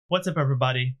What's up,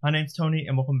 everybody? My name's Tony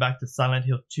and welcome back to Silent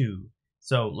Hill 2.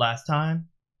 So last time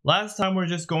we're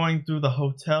just going through the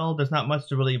hotel. There's not much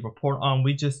to really report on.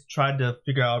 We just tried to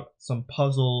figure out some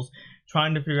puzzles,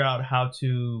 trying to figure out how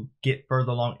to get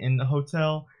further along in the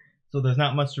hotel. So there's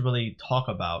not much to really talk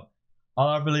about. All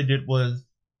I really did was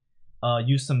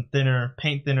use some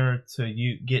paint thinner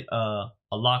to get a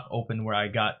lock open where I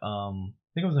got I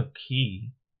think it was a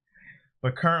key.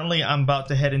 But currently I'm about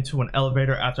to head into an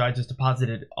elevator after I just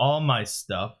deposited all my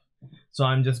stuff. So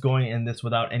I'm just going in this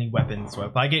without any weapons. So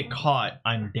if I get caught,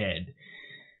 I'm dead.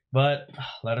 But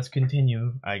let us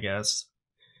continue, I guess.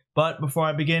 But before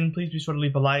I begin, please be sure to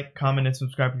leave a like, comment, and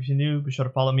subscribe if you're new. Be sure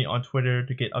to follow me on Twitter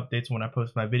to get updates when I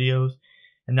post my videos.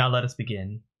 And now let us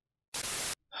begin.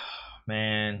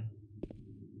 Man,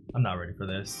 I'm not ready for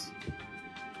this.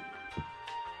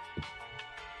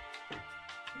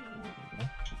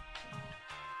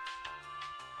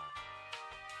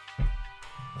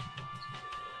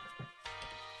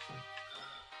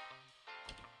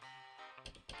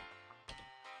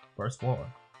 First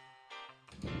floor.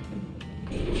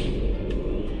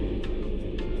 It's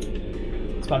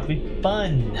about to be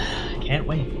fun. Can't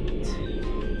wait.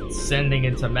 Sending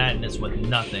into madness with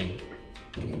nothing.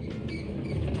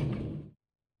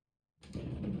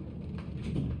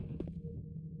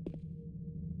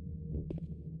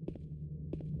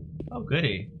 Oh,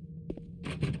 goody.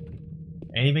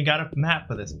 Ain't even got a map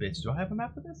for this bitch. Do I have a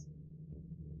map for this?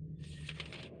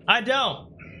 I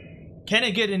don't. Can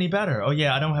it get any better? Oh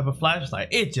yeah, I don't have a flashlight.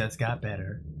 It just got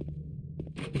better.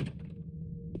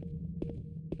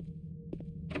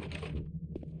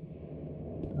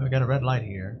 Oh, we got a red light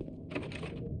here.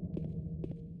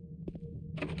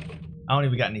 I don't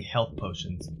even got any health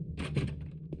potions.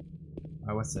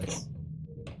 Alright, what's this?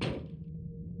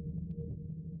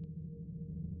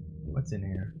 What's in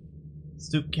here?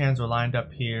 Soup cans are lined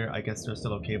up here. I guess they're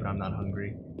still okay, but I'm not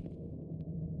hungry.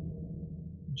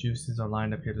 Juices are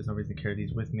lined up here. There's no reason to carry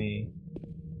these with me.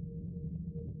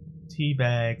 Tea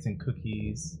bags and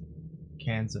cookies.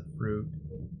 Cans of fruit.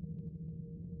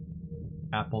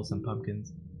 Apples and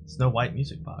pumpkins. Snow White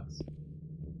music box.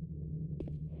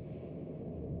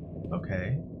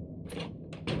 Okay.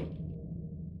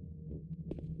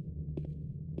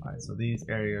 Alright, so these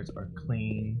areas are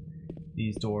clean.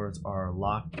 These doors are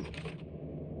locked.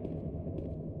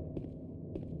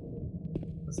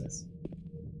 What's this?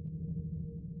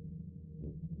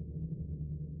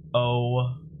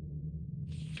 Oh,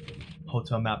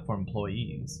 hotel map for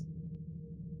employees.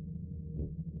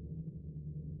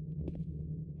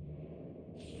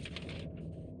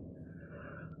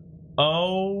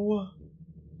 Oh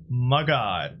my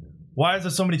god. Why is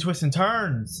there so many twists and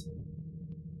turns?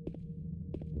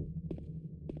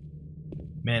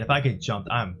 Man, if I get jumped,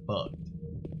 I'm fucked.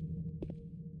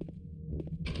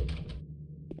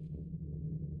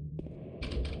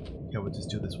 Okay, we'll just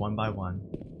do this one by one.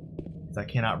 I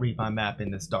cannot read my map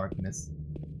in this darkness.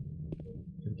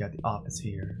 We got the office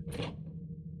here.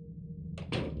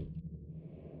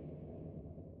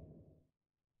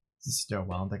 This is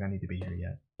stairwell. I don't think I need to be here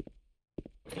yet.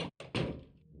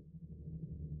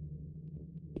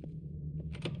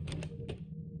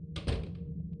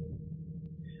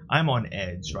 I'm on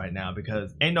edge right now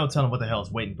because ain't no telling what the hell is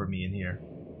waiting for me in here.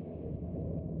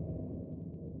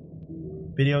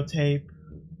 Videotape.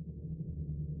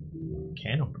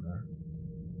 Can opener.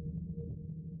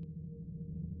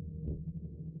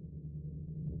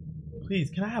 Please,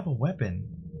 can I have a weapon?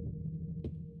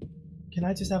 Can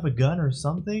I just have a gun or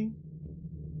something?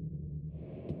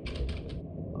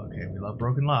 Okay, we love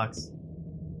broken locks.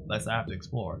 Let's have to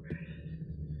explore.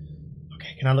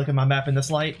 Okay, can I look at my map in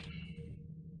this light?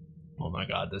 Oh my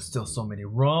god, there's still so many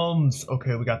rooms.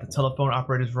 Okay, we got the telephone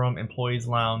operator's room, employees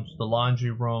lounge, the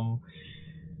laundry room.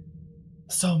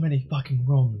 So many fucking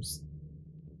rooms.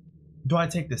 Do I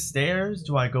take the stairs?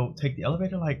 Do I go take the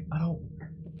elevator? Like, I don't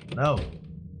know.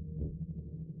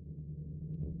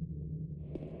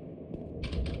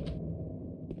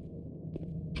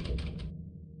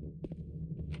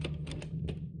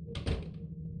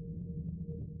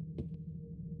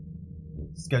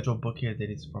 Scheduled book here that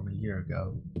is from a year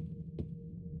ago.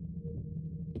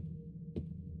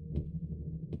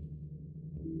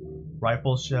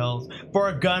 Rifle shells. For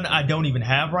a gun I don't even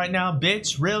have right now,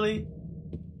 bitch, really?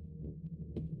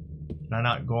 Can I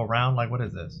not go around? Like, what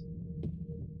is this?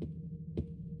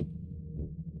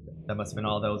 That must have been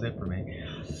all that was it for me.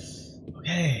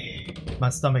 Okay. My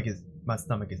stomach is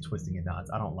twisting in knots.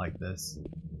 I don't like this.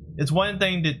 It's one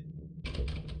thing that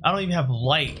I don't even have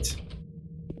light.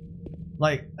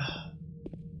 Like,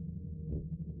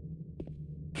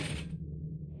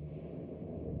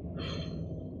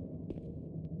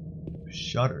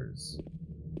 Shutters.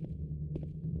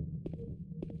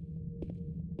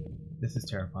 This is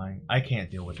terrifying. I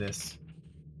can't deal with this.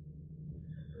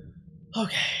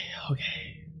 Okay.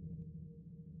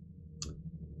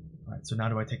 Alright, so now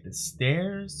do I take the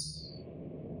stairs?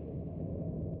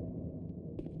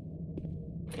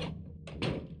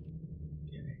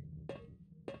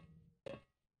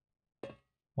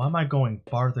 Why am I going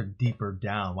farther deeper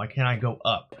down? Why can't I go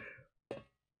up?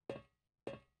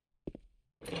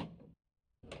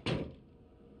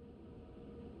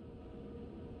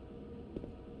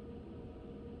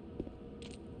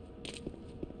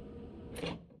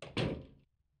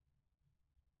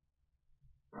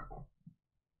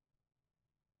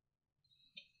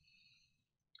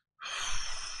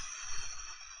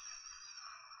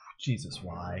 Jesus,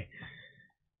 why?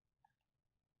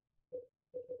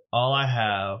 All I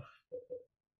have,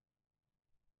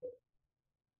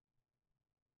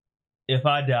 if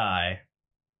I die,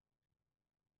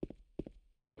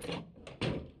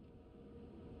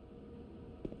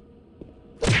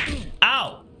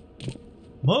 ow!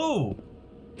 Move!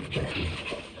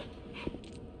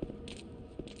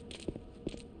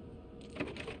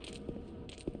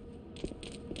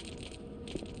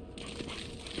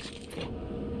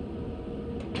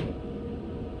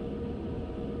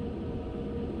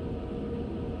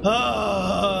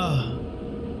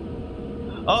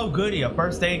 Oh goody, a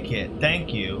first aid kit.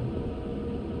 Thank you.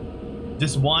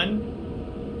 Just one?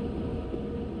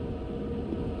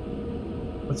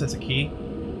 What's this, a key?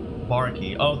 Bar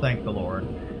key. Oh, thank the Lord.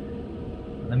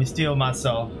 Let me steal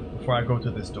myself before I go to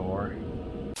this door.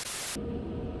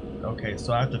 Okay,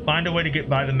 so I have to find a way to get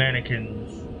by the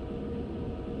mannequins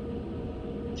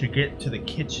to get to the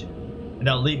kitchen. And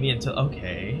that'll lead me into...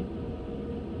 Okay.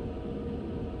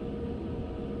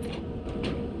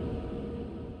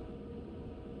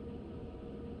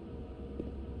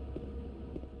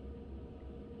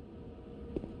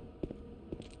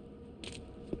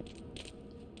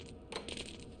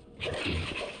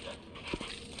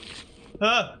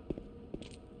 Okay,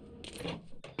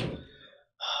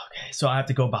 so I have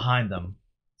to go behind them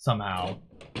somehow.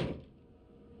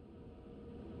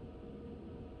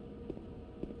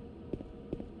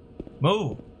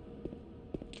 Move.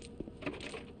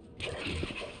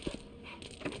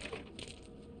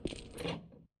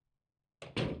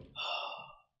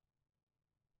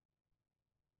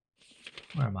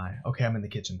 Where am I? Okay, I'm in the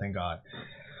kitchen, thank God.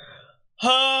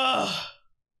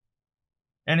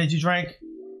 Energy drink.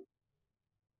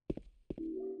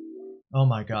 Oh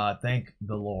my God, thank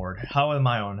the Lord. How am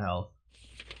I on health?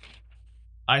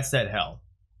 I said health.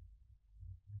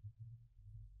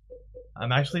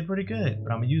 I'm actually pretty good,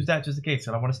 but I'm gonna use that just in case,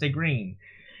 because I want to stay green.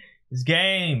 This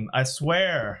game, I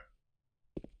swear.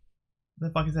 What the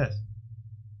fuck is this?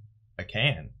 I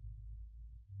can.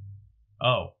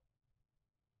 Oh.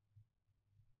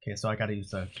 Okay, so I gotta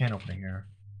use the can opener here.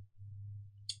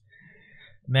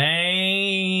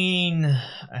 Main.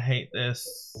 I hate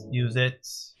this. Use it.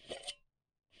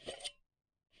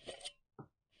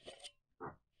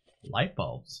 Light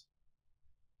bulbs.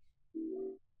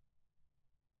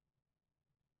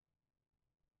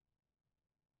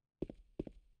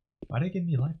 Why did they give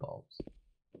me light bulbs?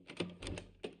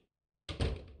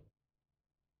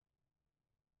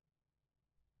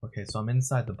 Okay, so I'm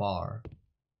inside the bar.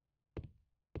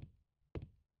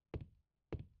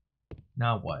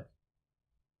 Now what?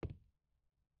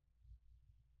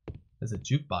 There's a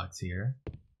jukebox here.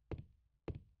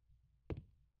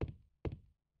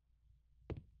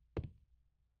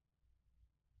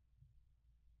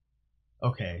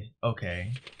 Okay,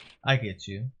 okay. I get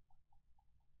you.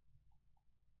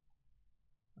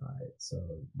 Alright, so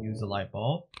use a light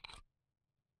bulb.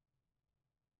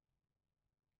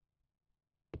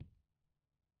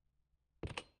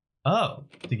 Oh,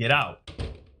 to get out.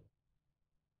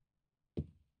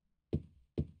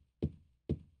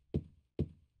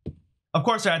 Of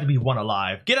course there had to be one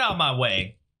alive. Get out of my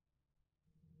way.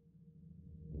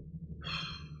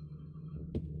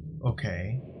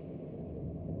 Okay.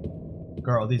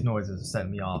 Girl, these noises are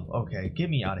setting me off. Okay, get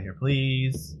me out of here,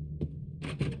 please.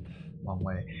 Wrong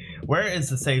way. Where is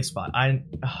the safe spot? I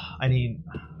need...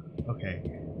 Okay.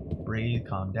 Breathe,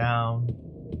 calm down.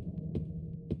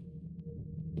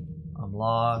 I'm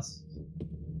lost.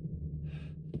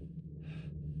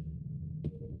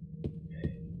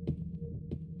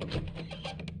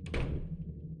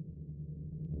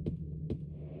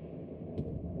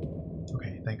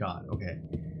 Okay, thank God. Okay.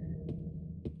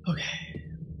 Okay.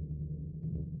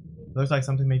 Looks like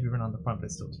something may be written on the front, but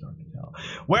it's still starting to tell.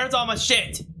 Where's all my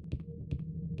shit?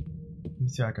 Let me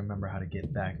see if I can remember how to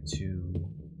get back to...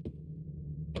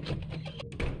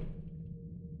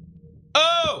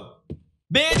 Oh!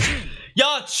 Bitch!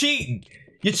 Y'all cheating!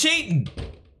 You're cheating!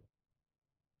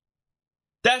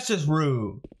 That's just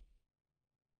rude.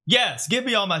 Yes, give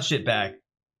me all my shit back.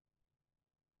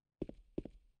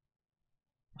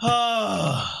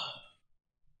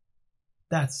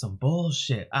 That's some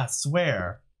bullshit, I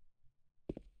swear.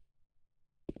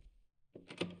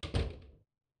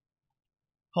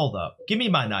 Hold up. Give me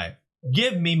my knife.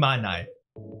 Give me my knife.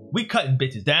 We cutting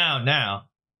bitches down now.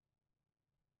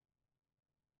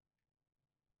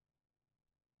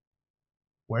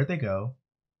 Where'd they go?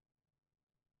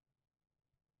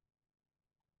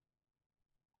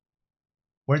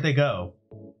 Where'd they go?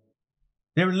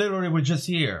 They were just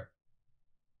here.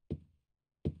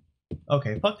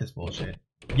 Okay, fuck this bullshit.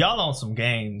 Y'all on some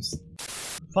games.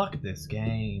 Fuck this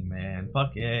game, man.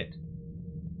 Fuck it.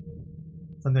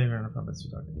 Something you're in front of it's too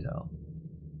dark to tell.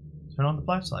 Turn on the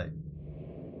flashlight.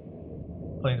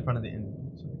 Play in front of the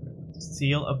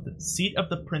seat of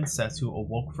the princess who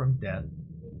awoke from death.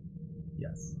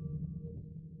 Yes.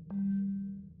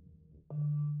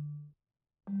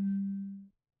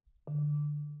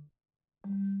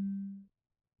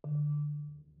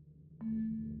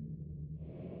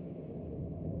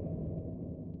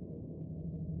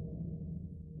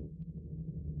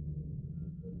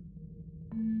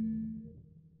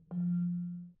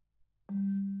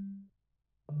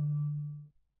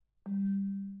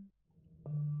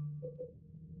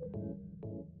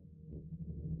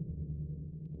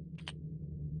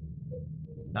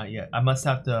 Not yet. I must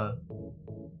have to...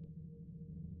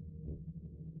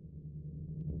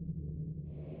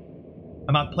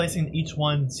 Am I placing each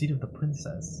one seat of the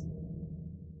princess?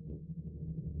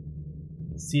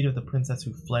 Seat of the princess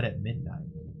who fled at midnight.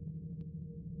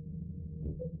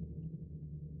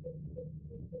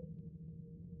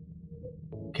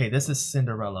 Okay, this is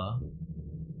Cinderella.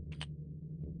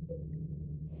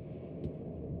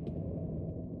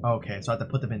 Okay, so I have to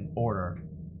put them in order.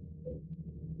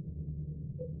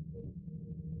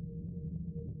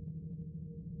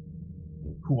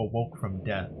 Who awoke from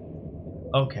death.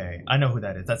 Okay, I know who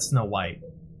that is. That's Snow White.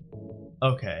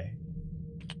 Okay.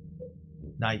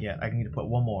 Not yet. I need to put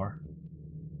one more.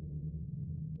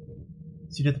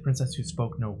 Seat of the princess who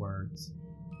spoke no words.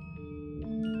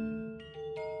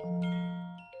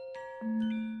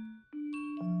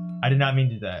 I did not mean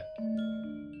to do that.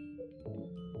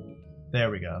 There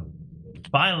we go.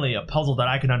 Finally, a puzzle that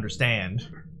I can understand.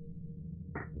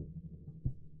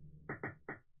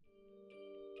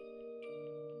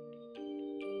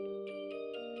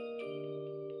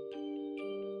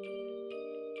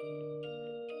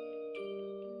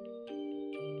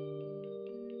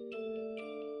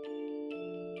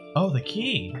 Oh, the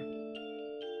key.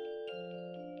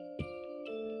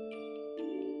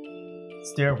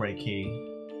 Stairway key.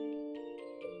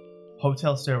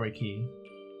 Hotel stairway key.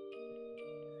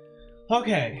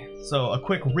 Okay, so a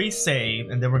quick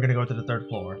resave, and then we're gonna go to the 3rd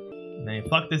floor. Man,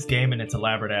 fuck this game and its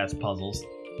elaborate ass puzzles.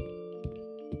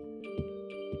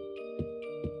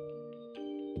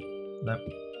 Let's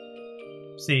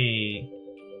see.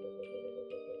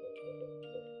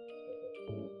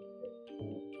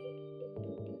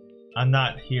 I'm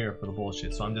not here for the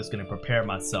bullshit, so I'm just gonna prepare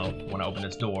myself when I open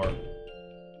this door.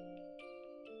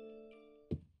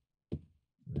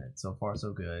 Alright, so far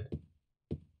so good.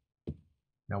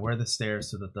 Now where are the stairs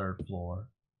to the 3rd floor?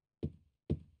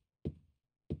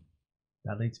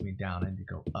 That leads me down. I need to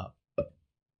go up.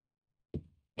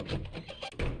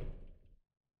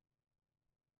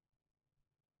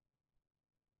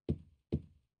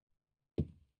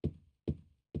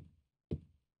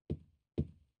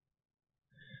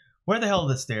 Where the hell are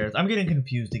the stairs? I'm getting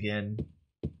confused again.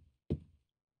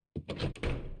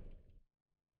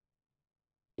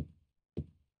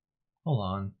 Hold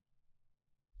on.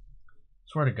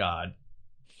 Swear to God.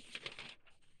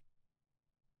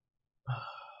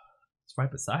 It's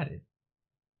right beside it.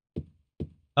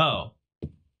 Oh.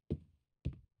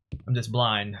 I'm just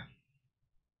blind.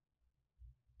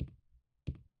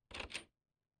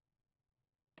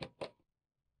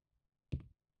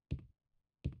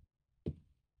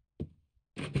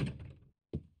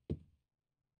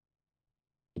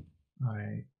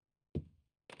 Alright.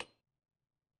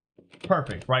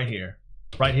 Perfect. Right here.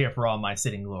 Right here for all my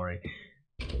sitting glory.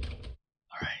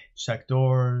 Alright. Check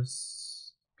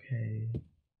doors. Okay.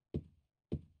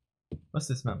 What's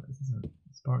this number? Is this a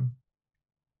Spartan?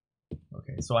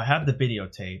 Okay, so I have the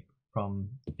videotape from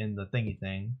in the thingy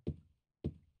thing.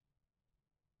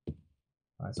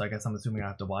 Alright, so I guess I'm assuming I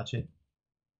have to watch it.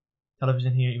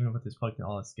 Television here, even with this plugged in,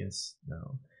 all its skins.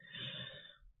 No.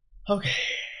 Okay.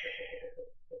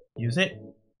 Use it.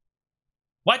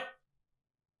 What?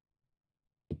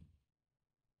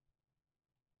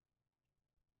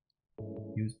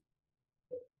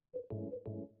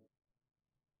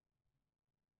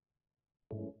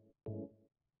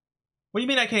 What do you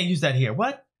mean I can't use that here?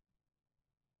 What?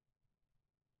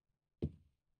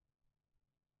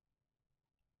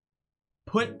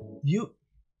 Put you...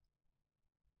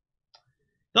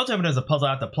 Don't tell me there's a puzzle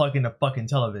I have to plug in the fucking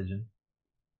television.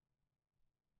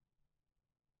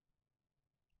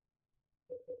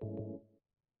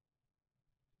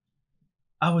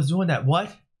 I was doing that.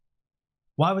 What?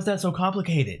 Why was that so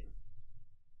complicated?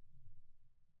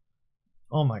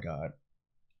 Oh my god.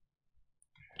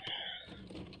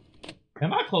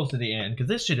 Am I close to the end? Because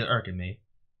this shit is irking me.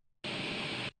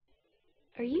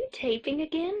 Are you taping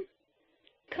again?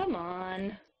 Come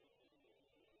on.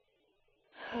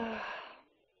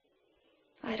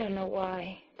 I don't know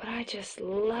why, but I just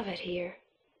love it here.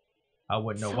 I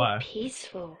wouldn't know so why.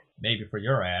 Peaceful. Maybe for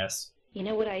your ass. You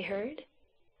know what I heard?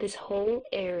 This whole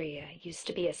area used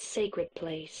to be a sacred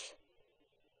place.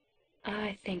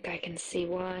 I think I can see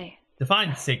why.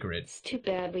 Define sacred. It's too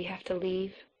bad we have to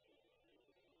leave.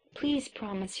 Please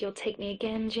promise you'll take me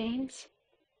again, James.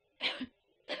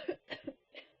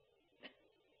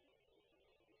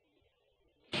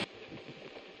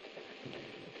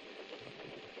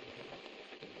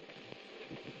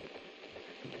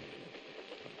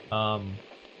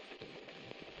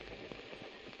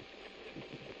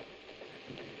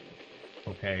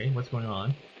 Okay, what's going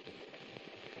on?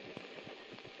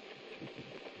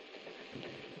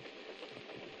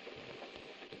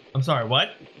 I'm sorry,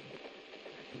 what?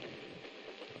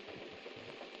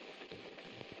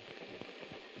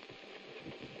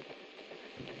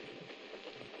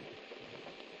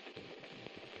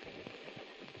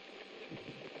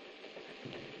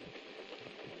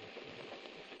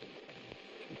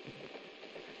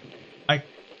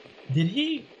 Did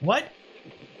he? What?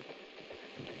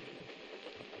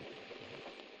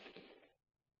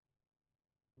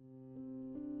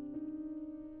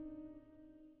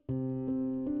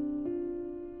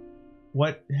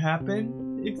 What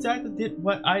happened exactly?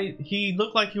 He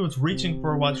looked like he was reaching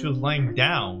for her while she was laying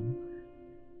down.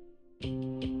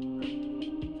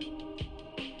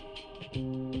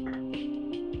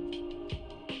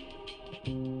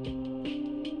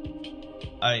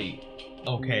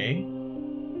 Okay.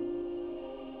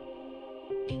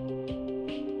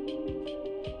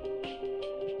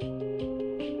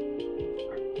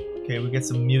 Okay, we get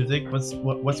some music. What's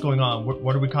going on?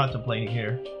 What are we contemplating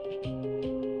here?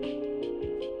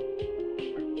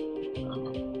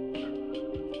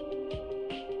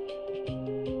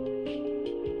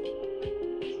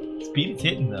 Speed is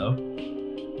hitting though.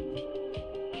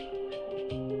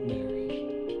 Mary.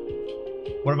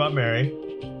 What about Mary?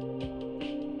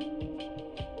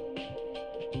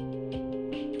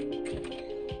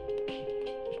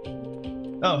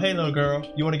 Oh, hey little girl.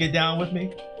 You want to get down with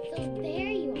me? So there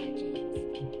you are, James.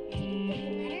 Did you get the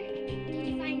letter? Did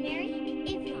you find Mary?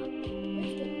 If not,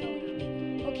 let's get going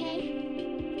on, okay?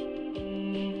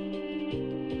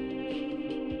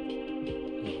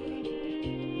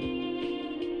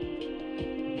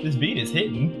 This beat is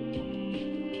hitting.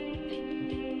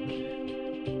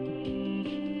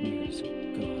 Mary's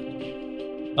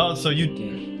gone. Oh, so you...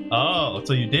 Dead. Oh,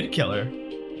 so you did kill her.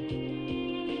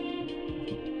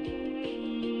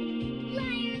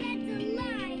 Liar, that's a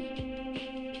lie.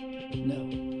 No,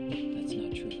 that's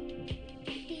not true.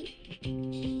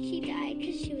 She died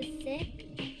because she was sick?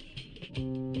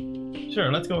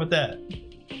 Sure, let's go with that.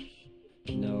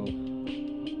 No,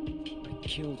 I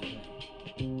killed her.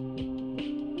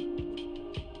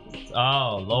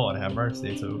 Oh, Lord have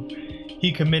mercy. So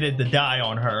he committed to die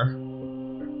on her.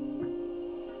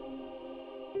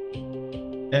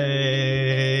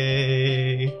 Hey.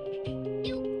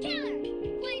 You killer!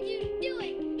 Why'd you do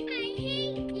it? I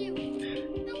hate you.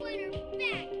 I want her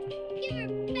back. Give her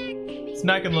back to me.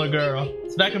 Smack him, little girl.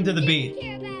 Smack him to the beat. I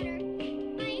care about her.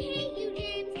 I hate you,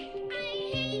 James. I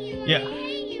hate you. Yeah. I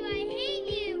hate you. I hate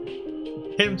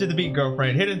you. Hit him to the beat,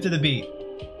 girlfriend. Hit him to the beat.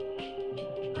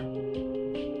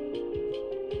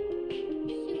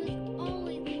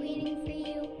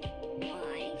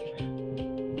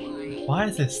 Why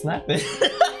is it slapping?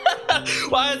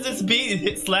 Why is this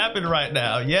beat slapping right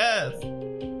now? Yes.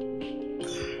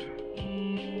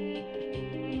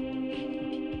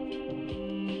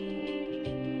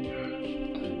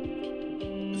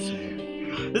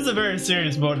 This is a very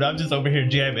serious moment. I'm just over here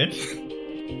jamming.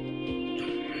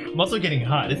 I'm also getting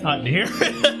hot. It's hot in here.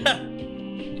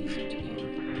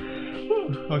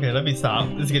 Okay, let me stop.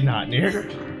 It's getting hot in here.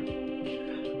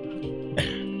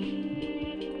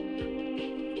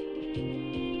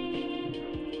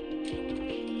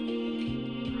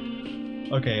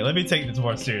 Okay, let me take this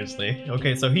more seriously.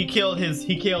 Okay, so he killed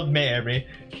Mary.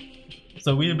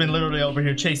 So we've been literally over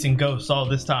here chasing ghosts all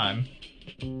this time.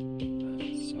 I'm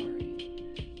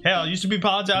sorry. Hell, you should be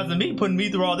apologizing to me, putting me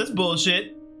through all this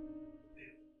bullshit.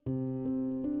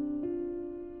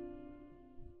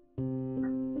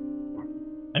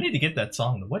 I need to get that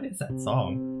song. What is that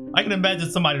song? I can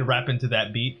imagine somebody rapping to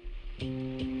that beat.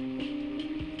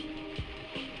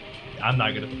 I'm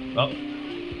not gonna. Oh.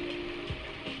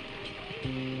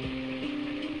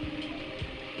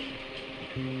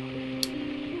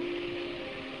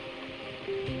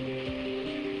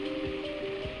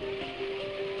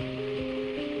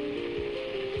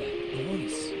 That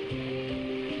voice.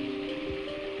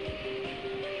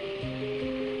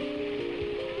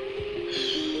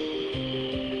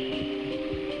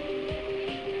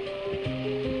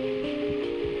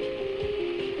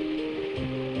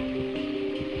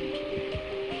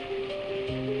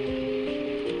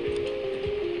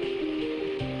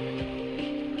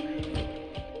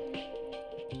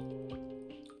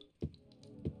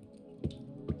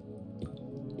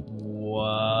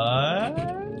 What?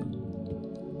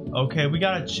 Okay, we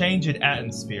gotta change it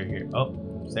atmosphere here.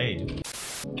 Oh, save.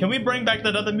 Can we bring back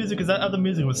that other music? Because that other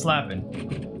music was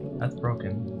slapping. That's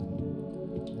broken.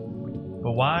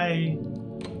 But why?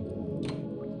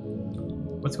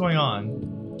 What's going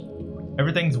on?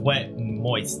 Everything's wet and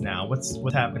moist now. What's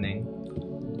happening?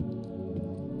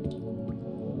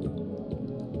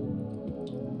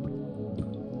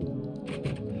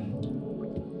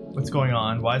 What's going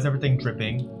on? Why is everything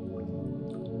dripping?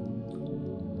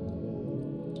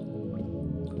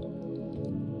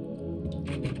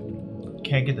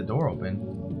 Can't get the door open.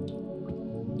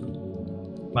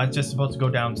 Am I just supposed to go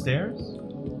downstairs?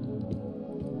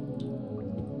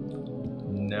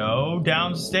 No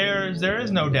downstairs. There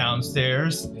is no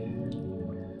downstairs.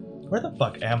 Where the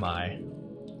fuck am I?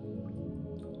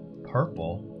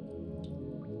 Purple.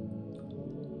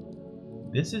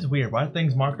 This is weird. Why are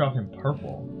things marked off in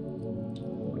purple?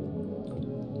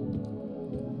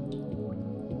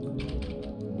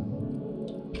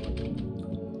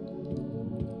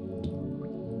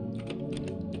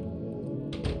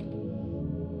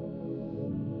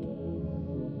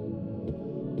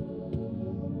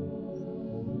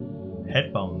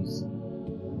 Headphones.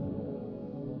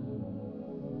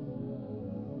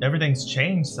 Everything's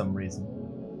changed some reason.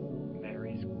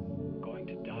 Mary's going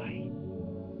to die?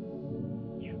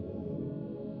 You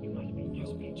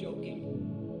must be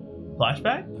joking.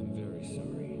 Flashback? I'm very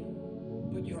sorry.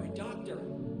 But you're a doctor.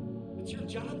 It's your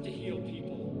job to heal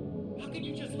people. How can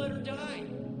you just let her die?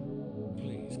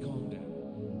 Please calm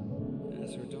down.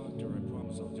 As her doctor, I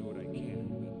promise I'll do what I can,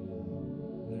 but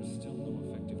there's still no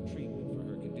effective treatment for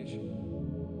her condition.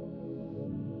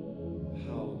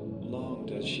 How long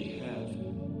does she have?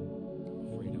 I'm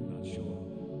afraid I'm not sure.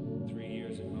 3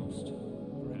 years at most,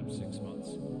 perhaps 6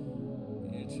 months.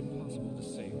 It's impossible to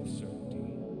say with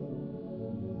certainty.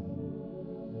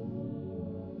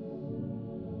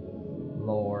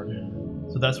 Lord.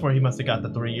 So that's where he must have got the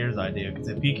 3 years idea, because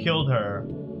if he killed her...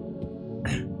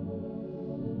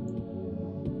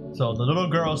 So the little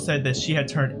girl said that she had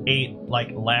turned 8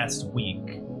 like last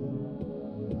week.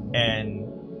 And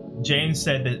James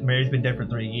said that Mary's been dead for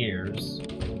 3 years.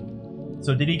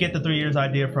 So did he get the 3 years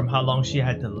idea from how long she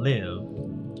had to live?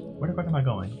 Where the fuck am I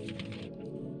going?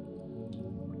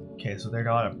 Okay, so they're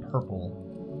all of purple.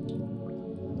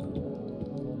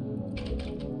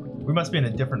 We must be in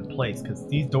a different place because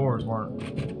these doors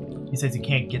weren't... He says he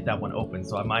can't get that one open,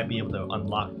 so I might be able to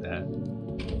unlock that.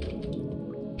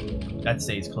 That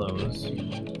stays closed.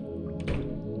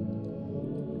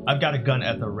 I've got a gun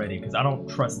at the ready because I don't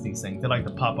trust these things. They like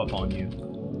to pop up on you.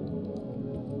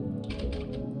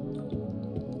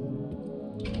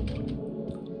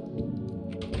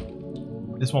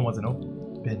 This one wasn't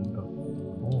open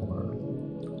before.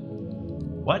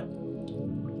 What?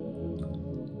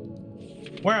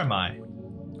 Where am I?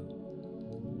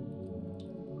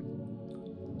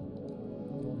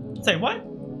 Say what?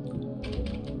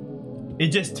 It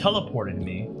just teleported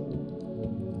me.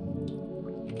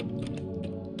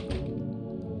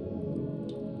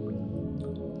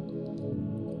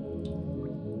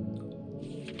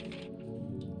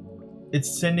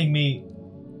 It's sending me...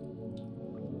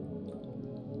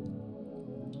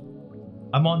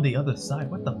 I'm on the other side.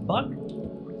 What the fuck?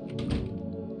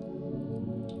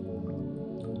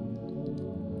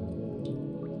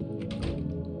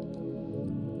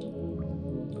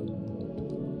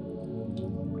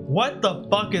 What the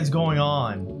fuck is going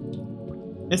on?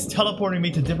 It's teleporting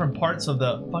me to different parts of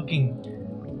the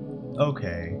fucking...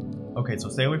 Okay. Okay, so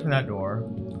stay away from that door.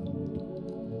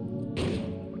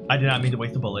 I did not mean to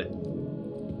waste a bullet.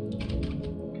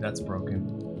 Okay, that's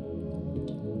broken.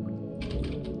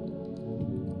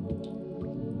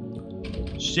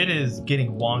 Shit is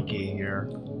getting wonky here.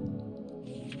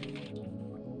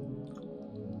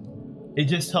 It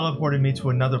just teleported me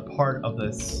to another part of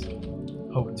this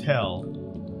hotel.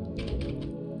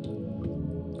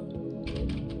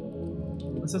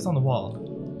 What's this on the wall?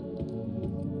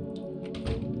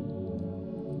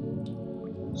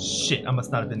 Shit, I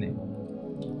must not have been there.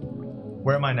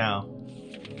 Where am I now?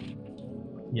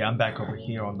 Yeah, I'm back over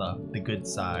here on the good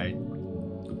side.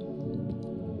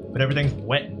 But everything's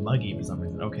wet and muggy for some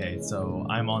reason. Okay, so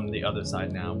I'm on the other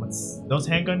side now. What's those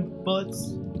handgun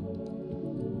bullets?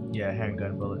 Yeah,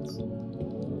 handgun bullets.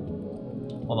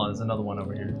 Hold on, there's another one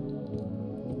over here.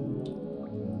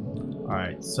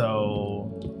 Alright,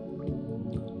 so...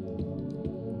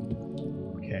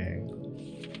 Okay.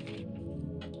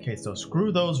 Okay, so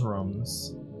screw those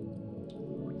rooms.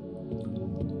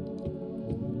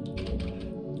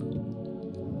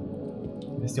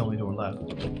 It's the only door left.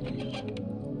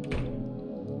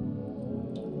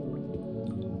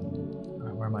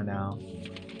 Alright, where am I now?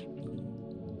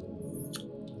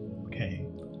 Okay.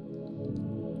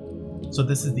 So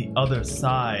this is the other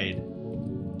side.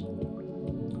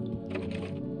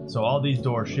 So all these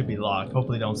doors should be locked.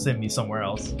 Hopefully they don't send me somewhere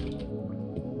else.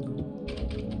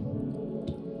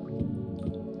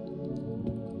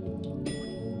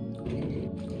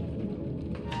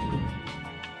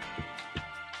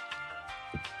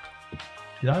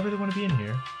 Did I really want to be in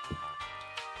here?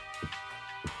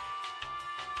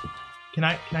 Can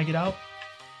I get out?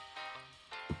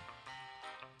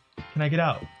 Can I get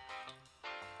out?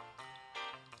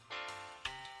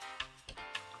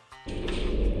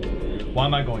 Why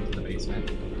am I going to the basement?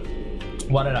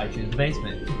 Why did I choose the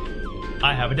basement?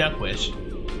 I have a death wish.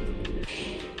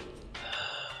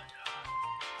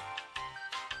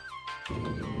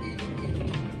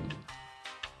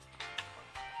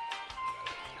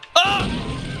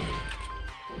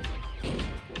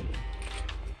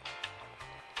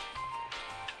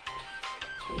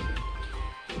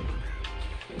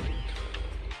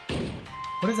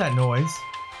 What is that noise?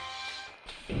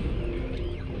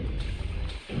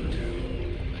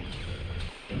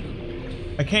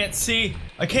 I can't see.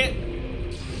 I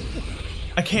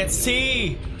can't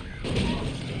see.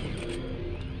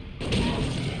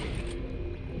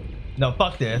 No,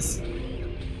 fuck this.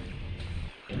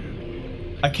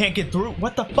 I can't get through.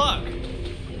 What the fuck?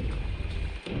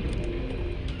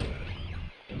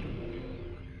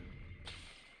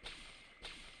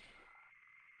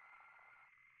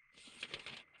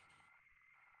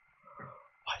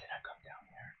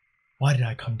 Why did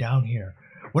I come down here?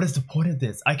 What is the point of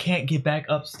this? I can't get back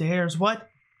upstairs. What?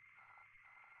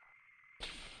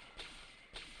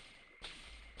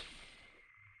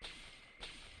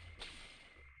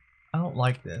 I don't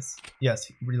like this.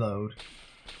 Yes, reload.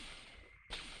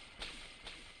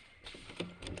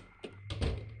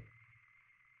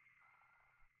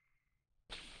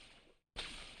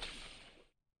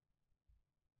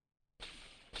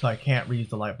 So I can't reuse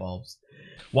the light bulbs.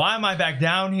 Why am I back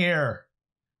down here?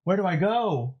 Where do I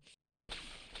go?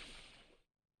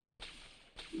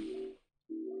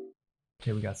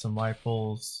 Okay, we got some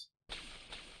rifles.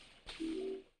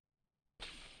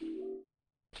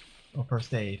 Oh,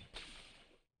 first aid.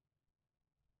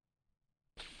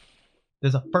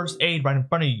 There's a first aid right in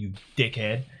front of you,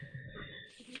 dickhead.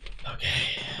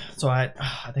 Okay, so I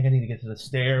think I need to get to the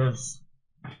stairs.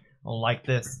 I don't like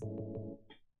this.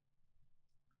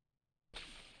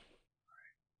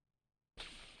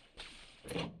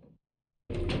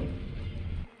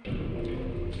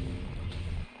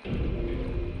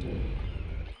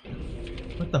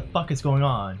 What the fuck is going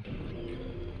on?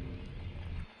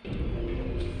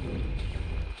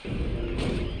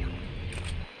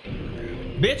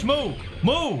 Bitch, move!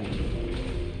 Move!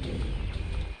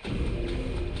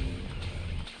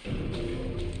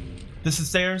 This is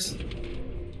stairs?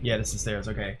 Yeah, this is stairs,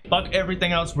 okay. Fuck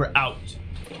everything else, we're out.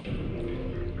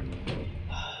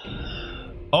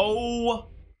 Oh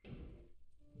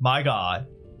my god.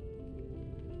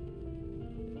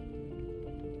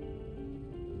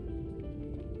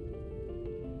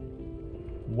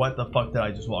 What the fuck did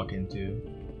I just walk into?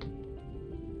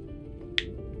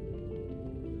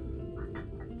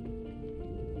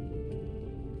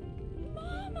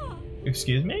 Mama!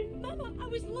 Excuse me? Mama, I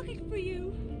was looking for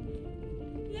you.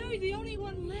 Now you're the only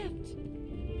one left.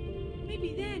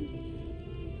 Maybe then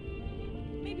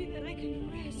I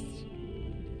can rest.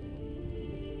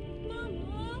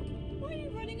 Mama, why are you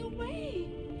running away?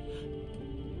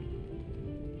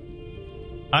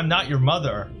 I'm not your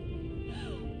mother.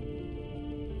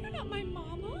 You're not my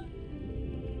mama.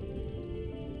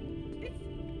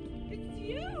 It's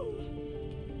you.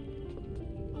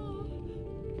 Oh,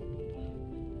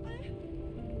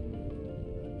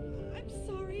 I'm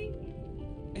sorry.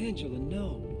 Angela,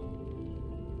 no.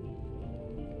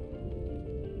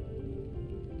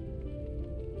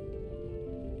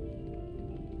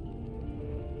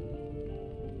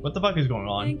 What the fuck is going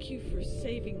on? Thank you for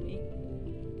saving me.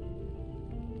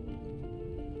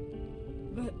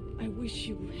 But I wish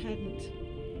you hadn't.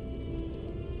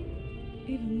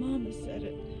 Even Mama said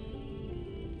it.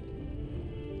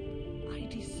 I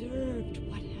deserved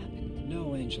what happened.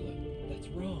 No, Angela, that's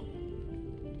wrong.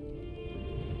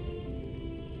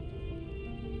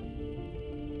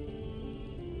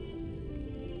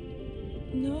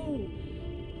 No,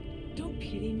 don't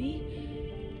pity me.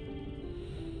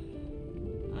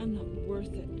 I'm not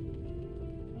worth it.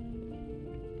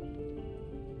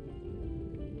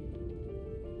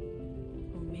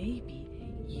 Or maybe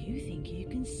you think you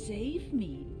can save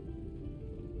me.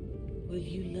 Will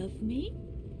you love me?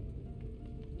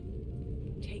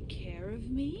 Take care of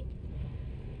me?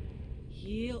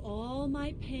 Heal all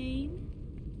my pain?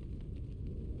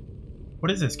 What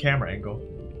is this camera angle?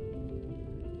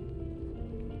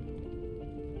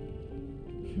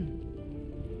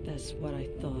 That's what I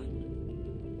thought.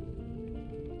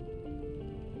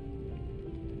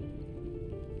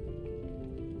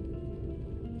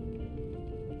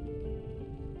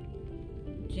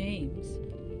 James,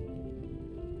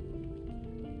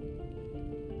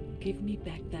 give me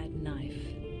back that knife.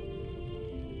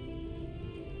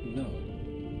 No,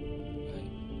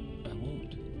 I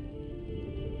won't.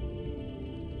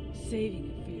 Saving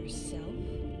it for yourself?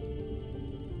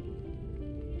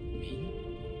 Me?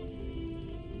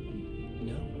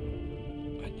 No,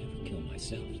 I'd never kill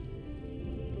myself.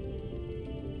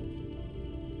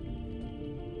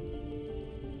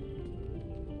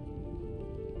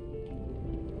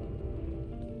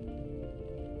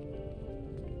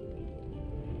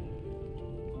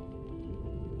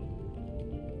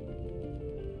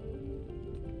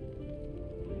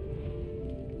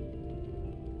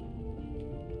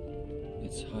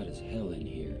 It's hot as hell in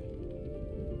here.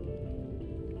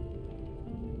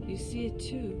 You see it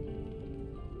too.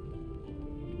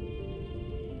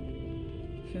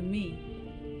 For me,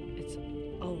 it's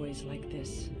always like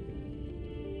this.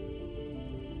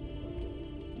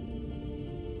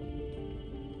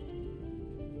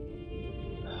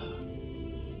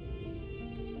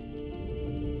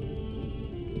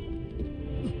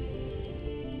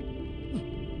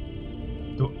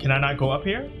 Can I not go up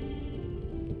here?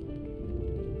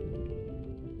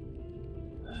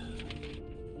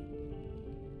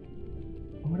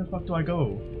 Where the fuck do I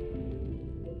go?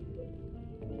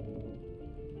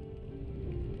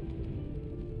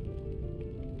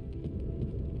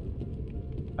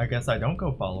 I guess I don't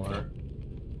go follow her.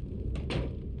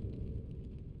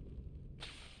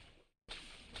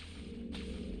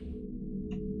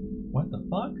 What the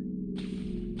fuck?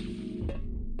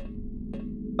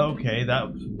 Okay,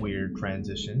 that was a weird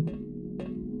transition.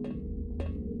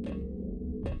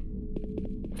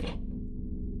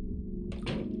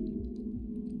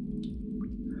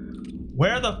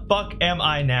 Where the fuck am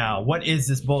I now? What is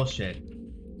this bullshit?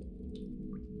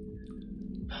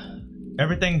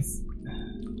 Everything's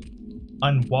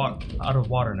out of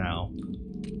water now.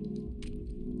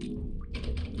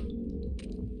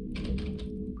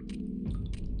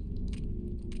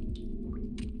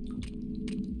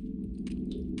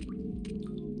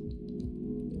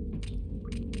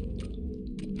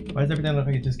 Why does everything look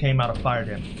like it just came out of fire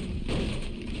dam?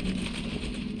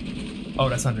 Oh,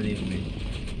 that's underneath me.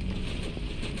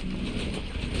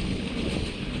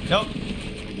 Nope.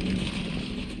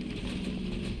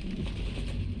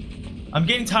 I'm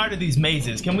getting tired of these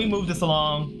mazes. Can we move this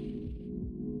along?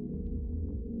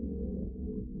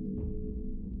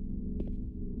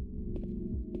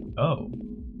 Oh.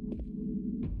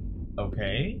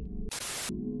 Okay.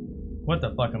 What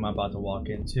the fuck am I about to walk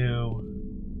into?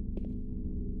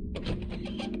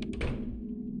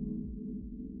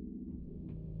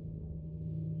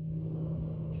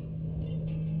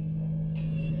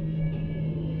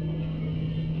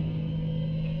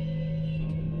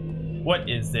 What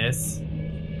is this?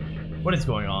 What is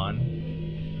going on?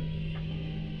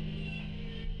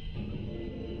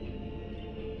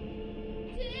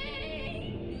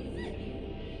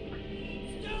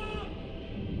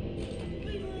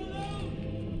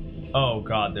 Oh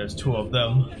god, there's two of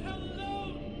them.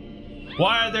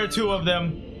 Why are there two of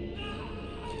them?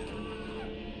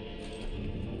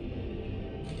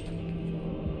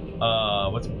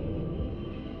 What's...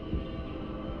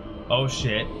 Oh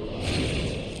shit.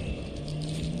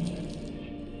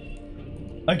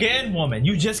 Again, woman,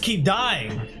 you just keep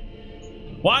dying.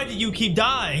 Why do you keep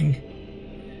dying?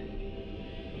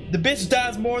 The bitch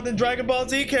dies more than Dragon Ball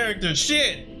Z characters.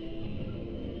 Shit.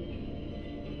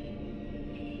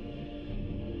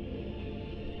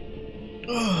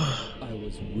 I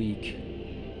was weak.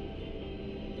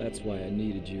 That's why I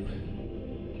needed you.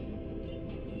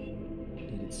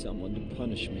 Needed need someone to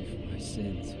punish me for my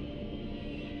sins.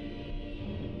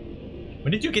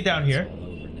 When did you get down here? It's all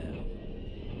over now.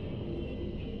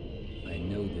 I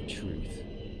know the truth.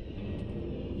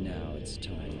 Now it's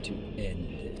time to end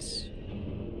this.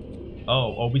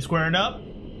 Oh, are we squaring up?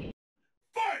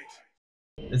 Fight!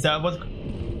 Is that what's...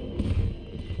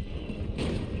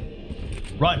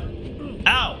 Run!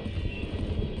 Ow!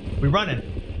 We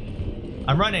running.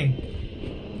 I'm running.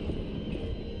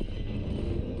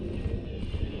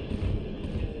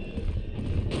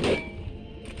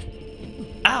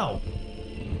 Ow!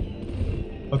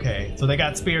 Okay, so they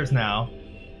got spears now.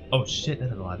 Oh shit, that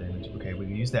did a lot of damage. Okay, we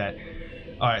can use that.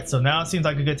 Alright, so now it seems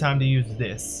like a good time to use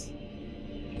this.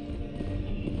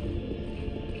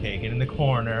 Okay, get in the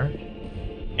corner.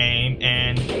 Aim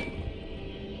and...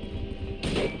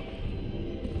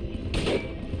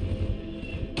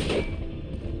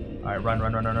 Alright, run.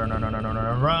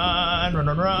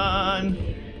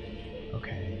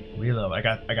 Okay, reload. I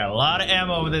got a lot of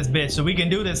ammo with this bitch, so we can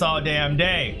do this all damn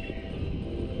day.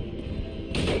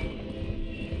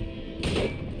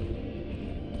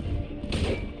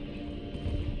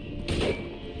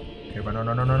 Okay, run.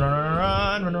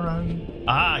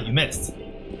 Ah, you missed.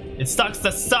 It sucks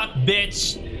to suck,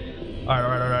 bitch.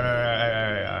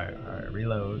 Alright,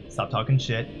 reload. Stop talking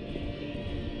shit.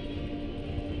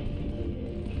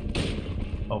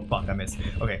 Oh fuck, I missed.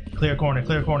 Okay, clear corner.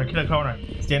 Stay in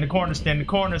the corner.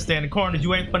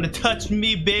 You ain't gonna touch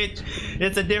me, bitch.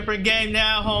 It's a different game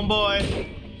now, homeboy.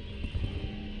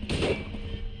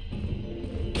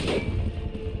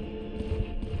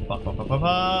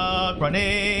 Fuck.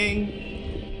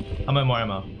 Running. How many more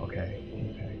ammo? Okay.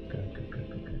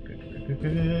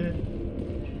 Good.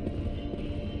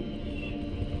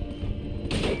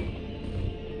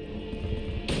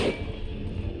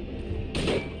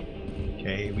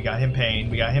 Okay, we got him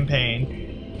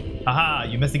pain. Haha,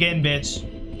 you missed again, bitch.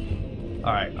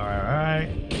 Alright.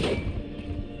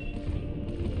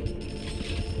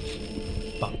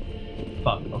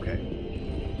 Fuck, okay.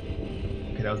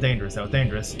 Okay, that was dangerous.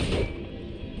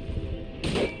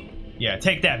 Yeah,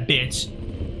 take that, bitch.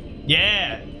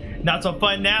 Yeah! Not so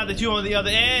fun now that you're on the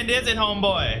other end, is it,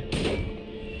 homeboy?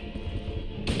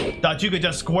 Thought you could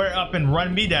just square up and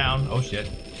run me down. Oh shit.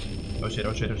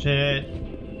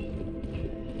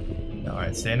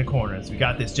 Alright, stay in the corners. We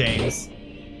got this, James.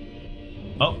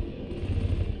 Oh.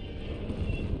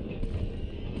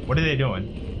 What are they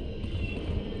doing?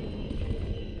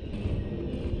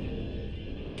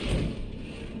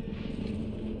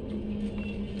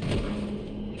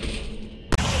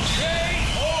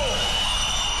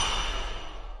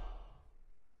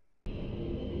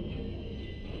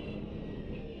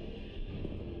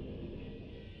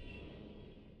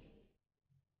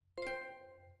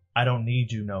 I don't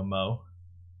need you no mo.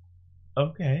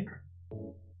 Okay.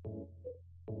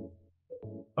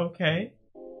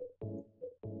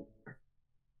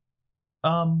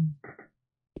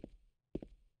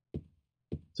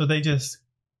 So they just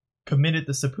committed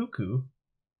the seppuku.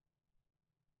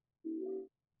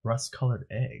 Rust-colored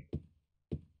egg.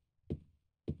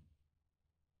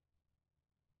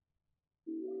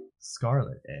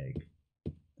 Scarlet egg.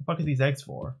 The fuck are these eggs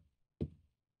for?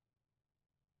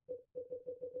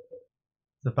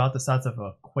 It's about the size of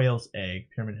a quail's egg.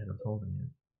 Pyramid Head of holding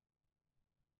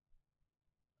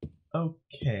it.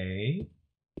 Okay.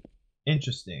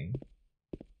 Interesting.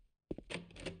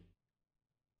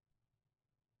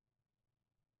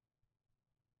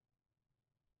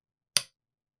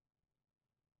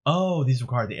 Oh, these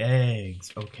require the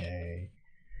eggs. Okay.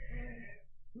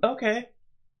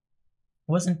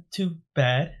 Wasn't too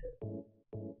bad.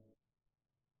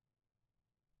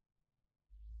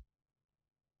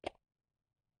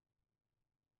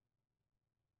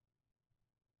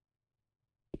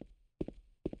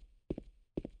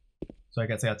 So I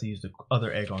guess I have to use the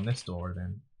other egg on this door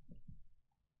then.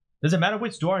 Does it matter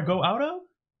which door I go out of?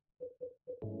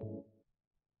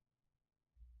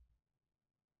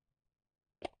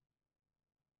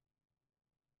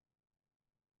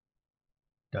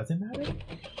 Does it matter?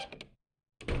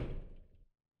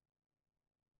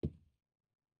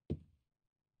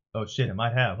 Oh shit, it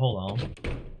might have. Hold on.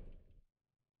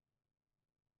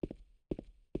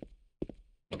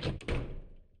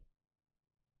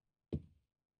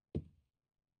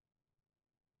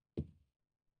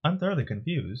 I'm thoroughly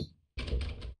confused.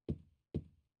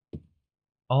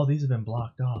 All these have been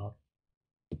blocked off.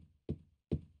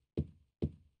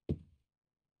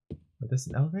 Is this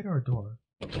an elevator or a door?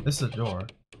 This is a door.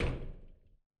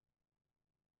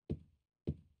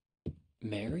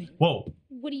 Mary? Whoa!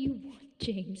 What do you want,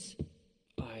 James?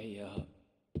 I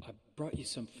brought you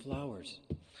some flowers.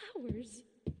 Flowers?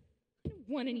 I don't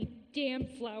want any damn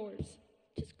flowers.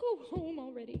 Just go home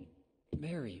already.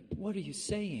 Mary, what are you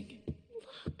saying?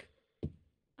 Look,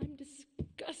 I'm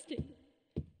disgusted.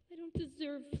 I don't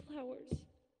deserve flowers.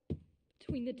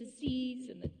 Between the disease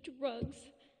and the drugs,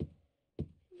 I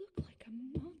look like a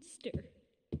monster.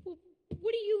 Well,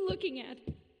 what are you looking at?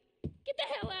 Get the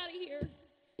hell out of here.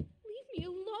 Leave me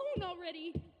alone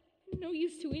already. I'm no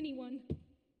use to anyone.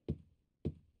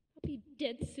 I'll be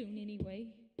dead soon anyway.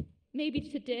 Maybe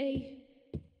today,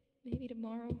 maybe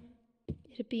tomorrow.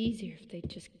 It'd be easier if they'd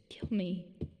just kill me.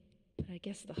 But I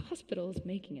guess the hospital is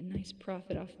making a nice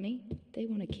profit off me. They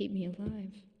want to keep me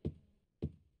alive.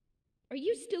 Are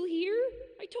you still here?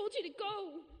 I told you to go.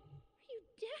 Are you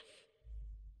deaf?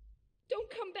 Don't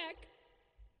come back.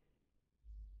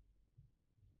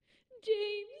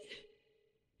 James,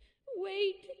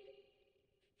 wait.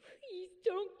 Please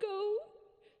don't go.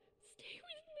 Stay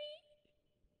with me.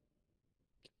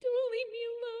 Don't leave me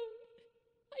alone.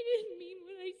 I didn't mean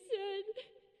what I said.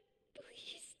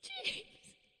 Please,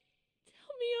 James.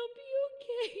 Tell me I'll be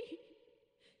okay.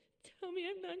 Tell me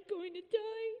I'm not going to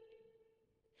die.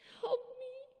 Help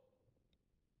me.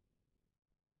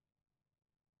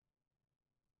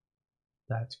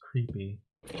 That's creepy.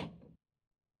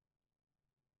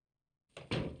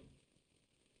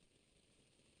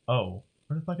 Oh,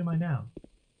 where the fuck am I now?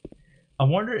 I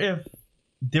wonder if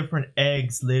different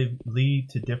eggs lead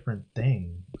to different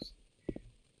things.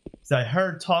 So I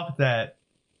heard talk that,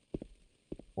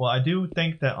 well, I do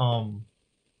think that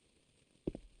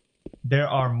there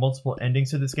are multiple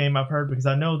endings to this game, I've heard, because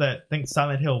I know that, I think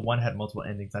Silent Hill 1 had multiple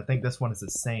endings. I think this one is the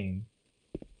same.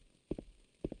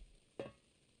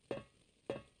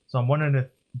 So I'm wondering if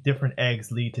different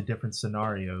eggs lead to different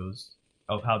scenarios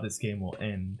of how this game will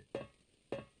end.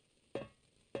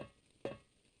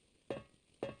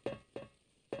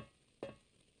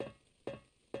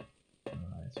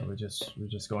 Alright, so we're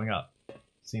just going up.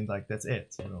 Seems like that's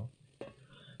it. So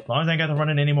as long as I ain't got to run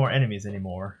into any more enemies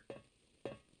anymore.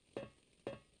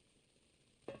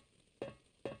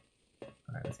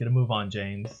 Alright, let's get a move on,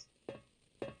 James.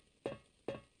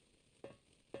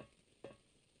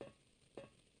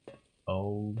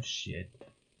 Oh shit.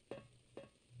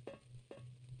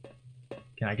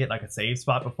 Can I get like a save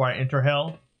spot before I enter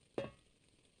hell?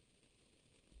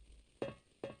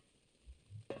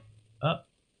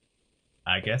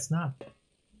 I guess not.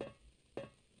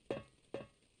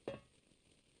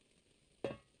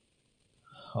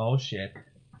 Oh shit.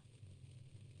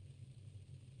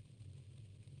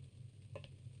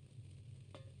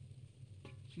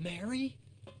 Mary?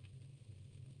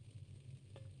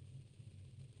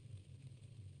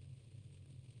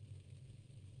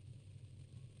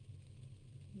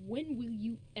 When will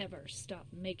you ever stop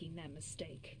making that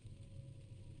mistake?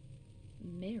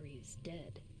 Mary is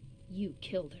dead. You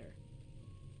killed her.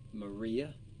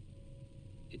 Maria?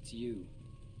 It's you.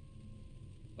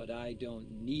 But I don't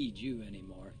need you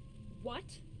anymore. What?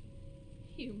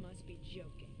 You must be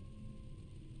joking.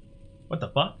 What the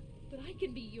fuck? But I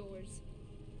can be yours.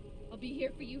 I'll be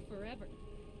here for you forever.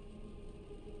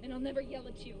 And I'll never yell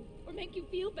at you or make you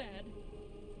feel bad.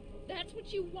 That's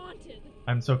what you wanted.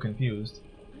 I'm so confused.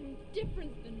 I'm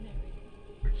different than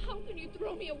Mary. How can you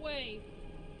throw me away?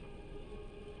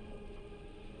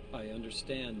 I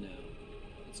understand now.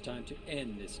 It's time to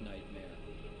end this nightmare.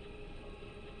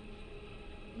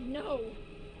 No,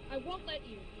 I won't let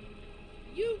you.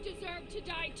 You deserve to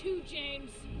die too,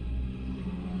 James.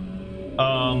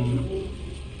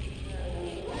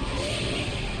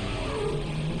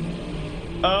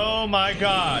 Oh my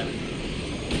god.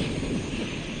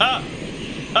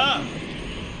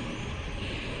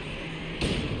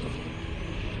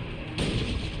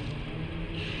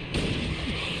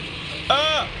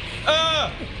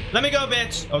 Let me go,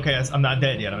 bitch. Okay, I'm not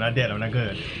dead yet. I'm not dead. I'm not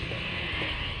good.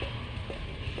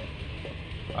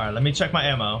 All right, let me check my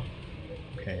ammo.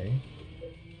 Okay.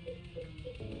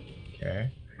 Okay.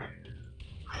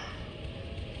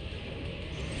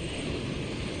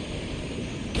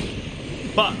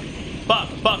 Fuck. Fuck.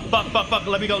 Fuck. Fuck. Fuck. Fuck.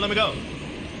 Let me go. Let me go.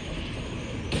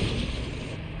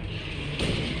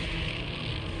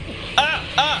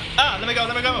 Let me go.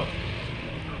 Let me go.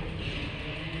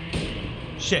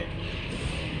 Shit.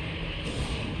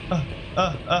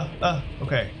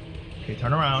 Okay. Okay,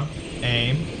 turn around.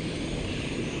 Aim.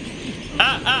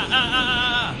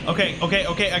 Okay, okay,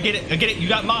 okay. I get it. I get it. You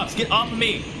got mobs. Get off of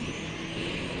me.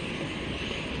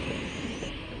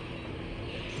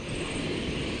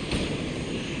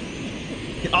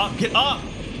 Get off. Get off.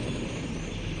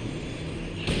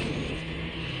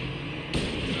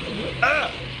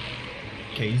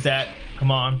 Okay, use that. Come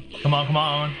on. Come on. Come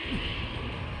on.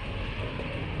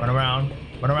 Run around.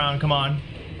 Run around. Come on.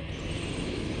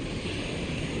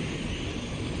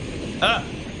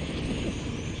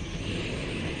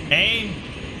 Aim!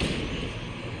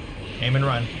 Aim and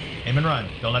run. Aim and run.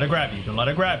 Don't let it grab you. Don't let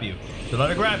it grab you. Don't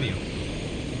let it grab you.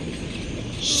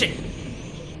 Shit!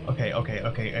 Okay, okay,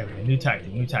 okay, okay. New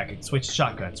tactic, new tactic. Switch to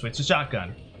shotgun. Switch to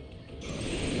shotgun.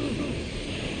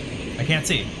 I can't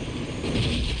see.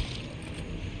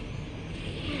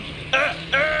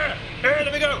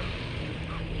 Let me go!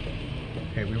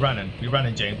 Okay, we running. We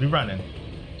running, James. We running.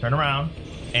 Turn around.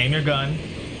 Aim your gun.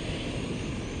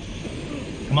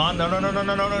 Come on. No, no, no, no,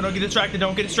 no, no, no. Don't get distracted.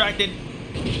 Don't get distracted.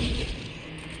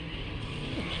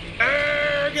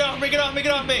 Get off me. Get off me.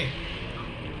 Get off me.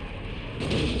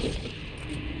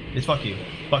 It's fuck you.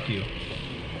 Fuck you.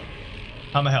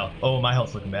 How my health? Oh, my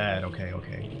health's looking bad. Okay,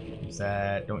 okay. Use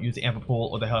that. Don't use the amp pool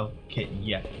or the health kit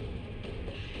yet.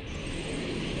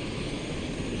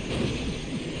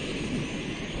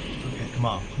 Okay, come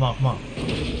on. Come on. Come on.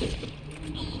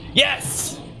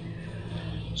 Yes!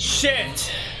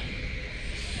 Shit!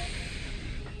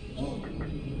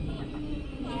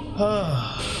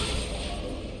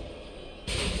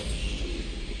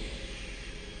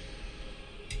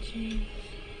 James.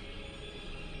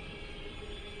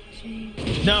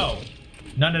 James. No!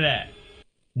 None of that.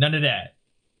 None of that.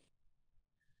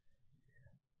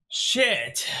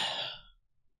 Shit!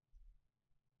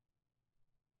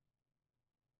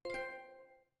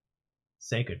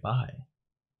 Say goodbye.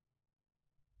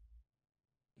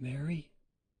 Mary?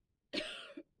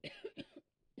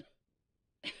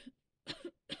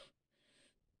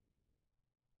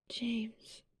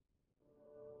 James.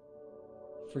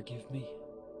 Forgive me.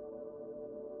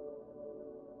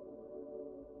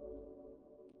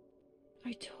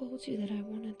 I told you that I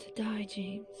wanted to die,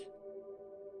 James.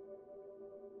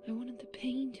 I wanted the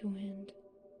pain to end.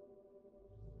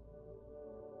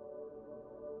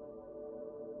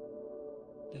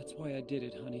 That's why I did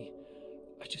it, honey.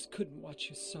 I just couldn't watch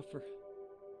you suffer.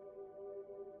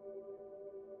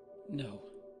 No.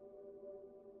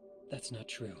 That's not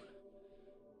true.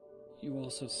 You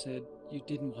also said you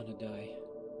didn't want to die.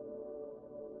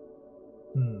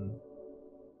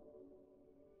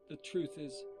 The truth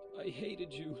is, I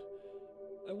hated you.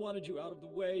 I wanted you out of the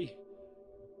way.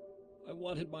 I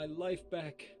wanted my life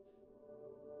back.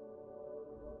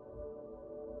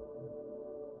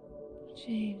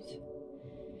 James,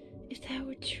 if that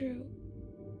were true,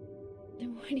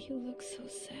 then why do you look so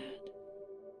sad?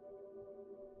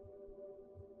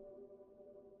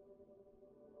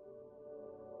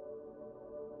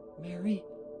 Mary?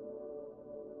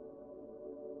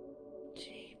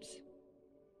 James.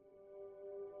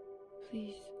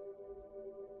 Please.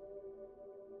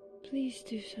 Please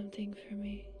do something for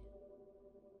me.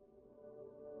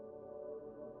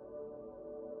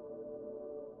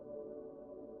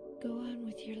 Go on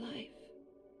with your life.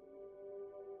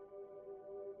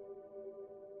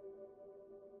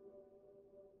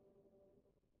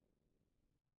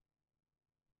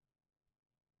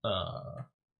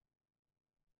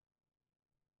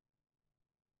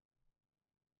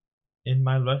 In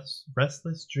my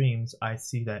restless dreams, I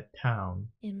see that town.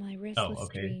 In my restless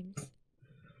dreams,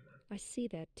 I see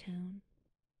that town.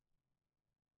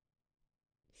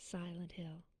 Silent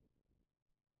Hill.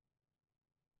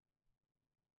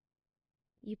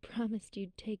 You promised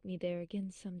you'd take me there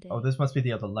again someday. Oh, this must be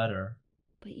the other letter.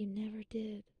 But you never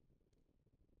did.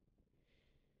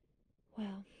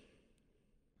 Well,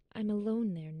 I'm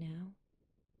alone there now.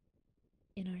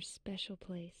 In our special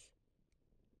place.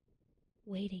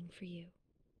 Waiting for you.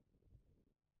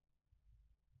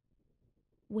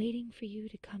 Waiting for you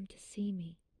to come to see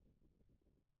me.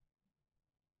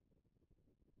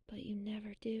 But you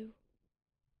never do.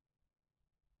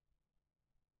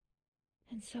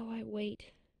 And so I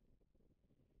wait,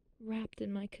 wrapped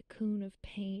in my cocoon of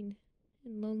pain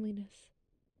and loneliness.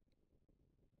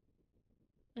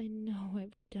 I know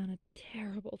I've done a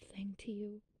terrible thing to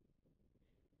you.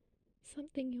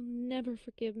 Something you'll never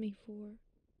forgive me for.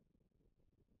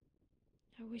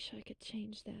 I wish I could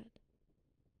change that.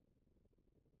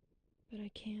 But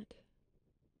I can't.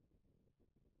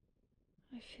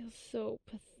 I feel so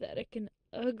pathetic and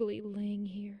ugly laying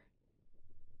here,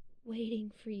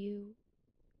 waiting for you.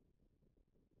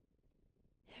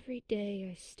 Every day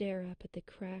I stare up at the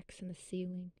cracks in the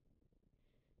ceiling,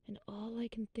 and all I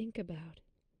can think about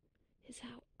is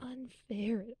how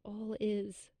unfair it all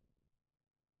is.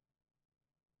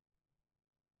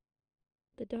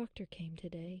 The doctor came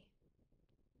today.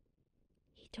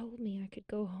 He told me I could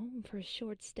go home for a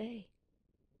short stay.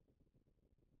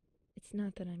 It's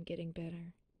not that I'm getting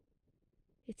better.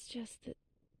 It's just that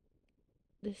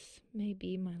this may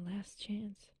be my last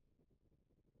chance.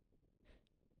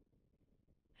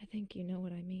 I think you know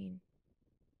what I mean.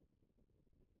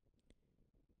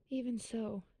 Even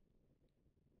so,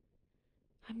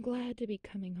 I'm glad to be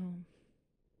coming home.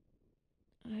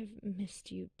 I've missed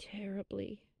you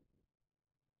terribly.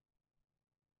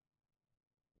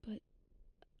 But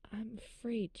I'm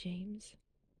afraid, James.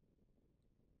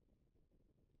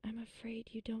 I'm afraid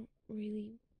you don't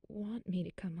really want me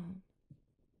to come home.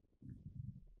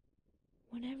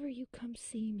 Whenever you come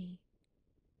see me,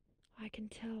 I can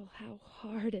tell how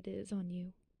hard it is on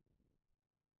you.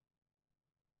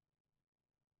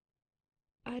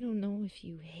 I don't know if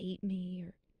you hate me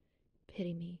or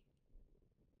pity me.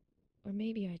 Or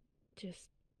maybe I just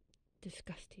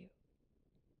disgust you.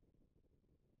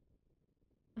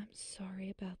 I'm sorry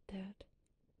about that.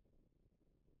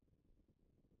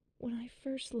 When I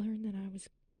first learned that I was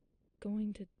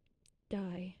going to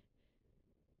die,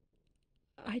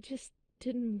 I just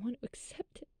didn't want to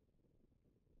accept it.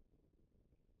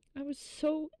 I was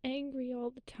so angry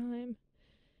all the time,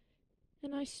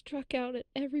 and I struck out at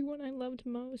everyone I loved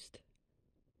most.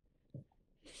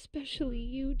 Especially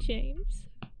you, James.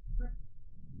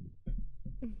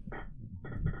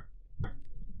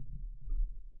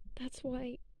 That's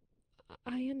why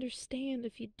I understand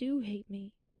if you do hate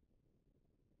me.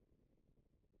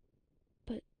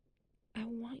 But I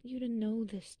want you to know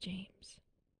this, James.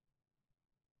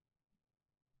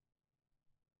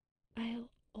 I'll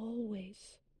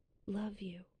always love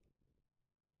you.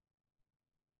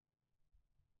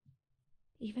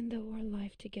 Even though our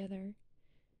life together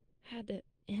had to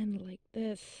end like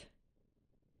this,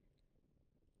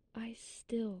 I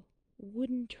still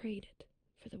wouldn't trade it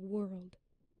for the world.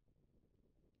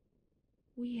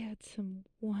 We had some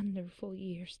wonderful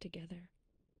years together.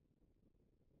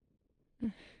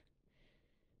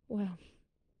 Well,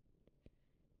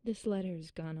 this letter has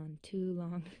gone on too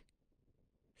long,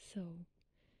 so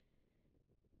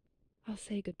I'll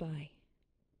say goodbye.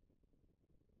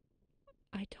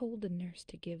 I told the nurse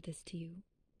to give this to you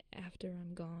after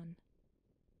I'm gone.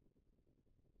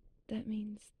 That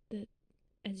means that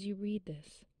as you read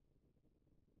this,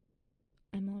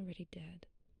 I'm already dead.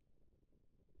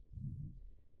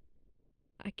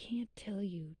 I can't tell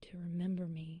you to remember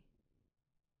me,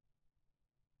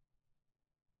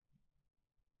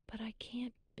 but I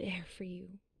can't bear for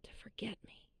you to forget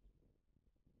me.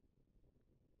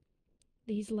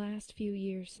 These last few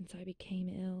years since I became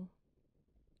ill,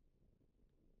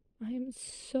 I am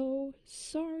so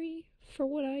sorry for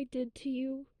what I did to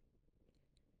you,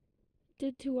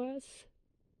 did to us.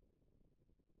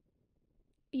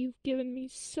 You've given me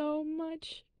so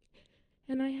much,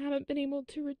 and I haven't been able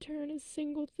to return a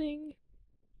single thing.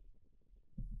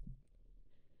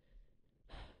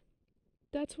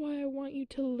 That's why I want you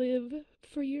to live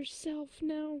for yourself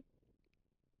now.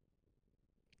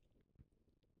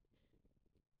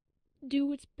 Do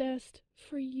what's best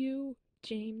for you,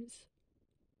 James.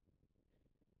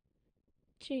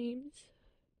 James,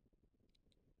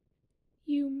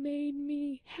 you made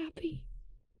me happy.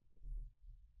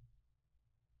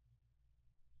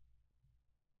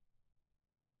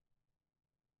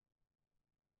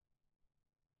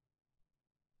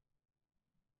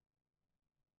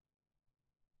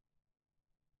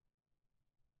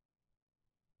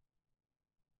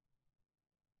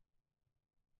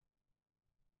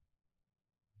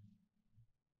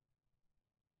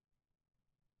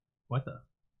 What the?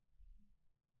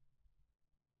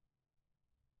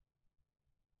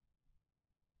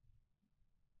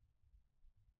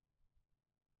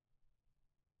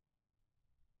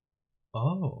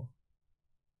 Oh.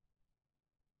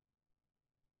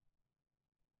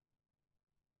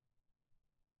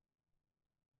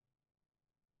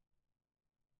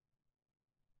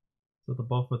 So the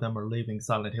both of them are leaving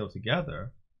Silent Hill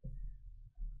together.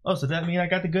 Oh, so that means I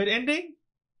got the good ending?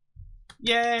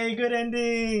 Yay, good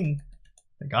ending!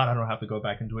 Thank God I don't have to go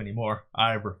back and do any more.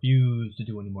 I refuse to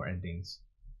do any more endings.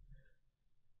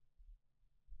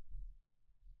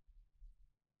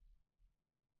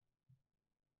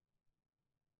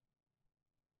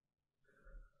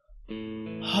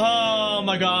 Oh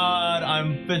my God,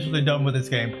 I'm officially done with this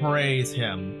game. Praise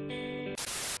him.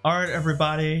 Alright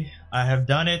everybody, I have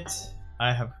done it.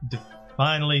 I have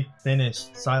finally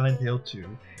finished Silent Hill 2.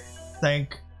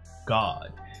 Thank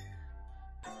God.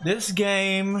 This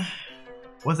game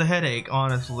was a headache,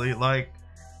 honestly. Like,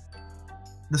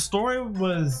 the story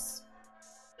was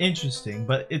interesting,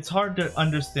 but it's hard to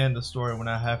understand the story when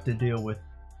I have to deal with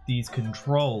these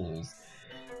controls.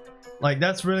 Like,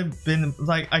 that's really been,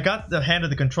 like, I got the hand of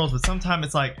the controls, but sometimes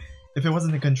it's like, if it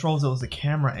wasn't the controls, it was the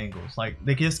camera angles. Like,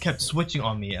 they just kept switching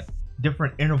on me at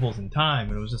different intervals in time,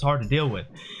 and it was just hard to deal with.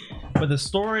 But the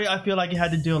story, I feel like it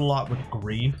had to deal a lot with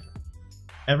grief.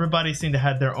 Everybody seemed to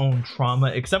have their own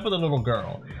trauma, except for the little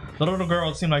girl. The little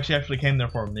girl seemed like she actually came there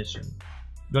for a mission.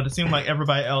 But it seemed like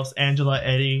everybody else, Angela,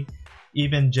 Eddie,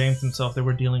 even James himself, they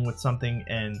were dealing with something.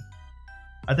 And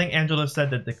I think Angela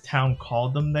said that the town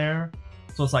called them there.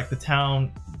 So it's like the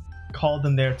town called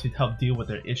them there to help deal with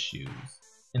their issues,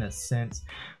 in a sense.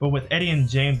 But with Eddie and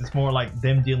James, it's more like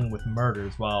them dealing with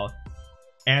murders, while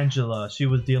Angela, she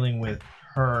was dealing with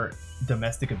her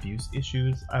domestic abuse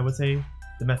issues, I would say.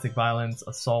 Domestic violence,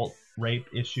 assault, rape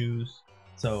issues.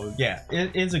 So yeah,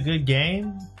 it is a good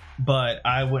game, but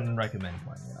I wouldn't recommend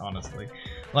playing it, honestly.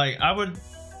 Like, I would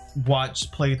watch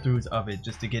playthroughs of it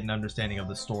just to get an understanding of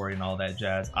the story and all that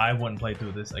jazz. I wouldn't play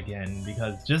through this again,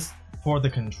 because just for the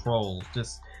controls,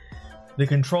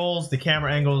 the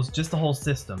camera angles, just the whole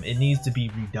system, it needs to be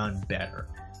redone better.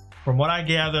 From what I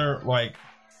gather, like,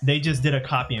 they just did a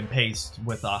copy and paste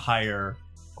with a higher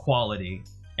quality,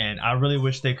 and I really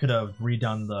wish they could have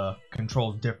redone the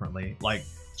controls differently, like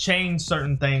change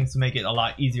certain things to make it a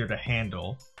lot easier to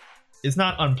handle. It's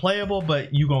not unplayable,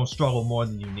 but you're gonna struggle more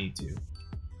than you need to.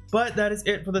 But that is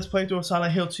it for this playthrough of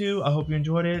Silent Hill 2. I hope you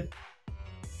enjoyed it.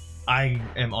 I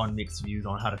am on mixed views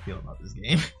on how to feel about this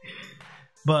game.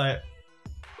 But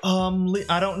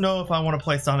I don't know if I want to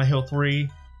play Silent Hill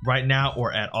 3 right now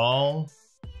or at all.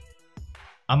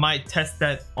 I might test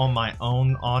that on my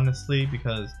own, honestly,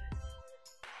 because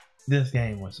this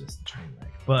game was just a train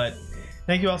wreck. But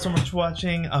thank you all so much for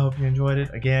watching. I hope you enjoyed it.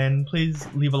 Again, please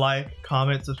leave a like,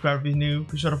 comment, subscribe if you're new.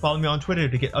 Be sure to follow me on Twitter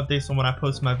to get updates on when I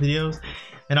post my videos.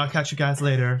 And I'll catch you guys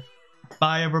later.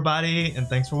 Bye, everybody, and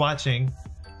thanks for watching.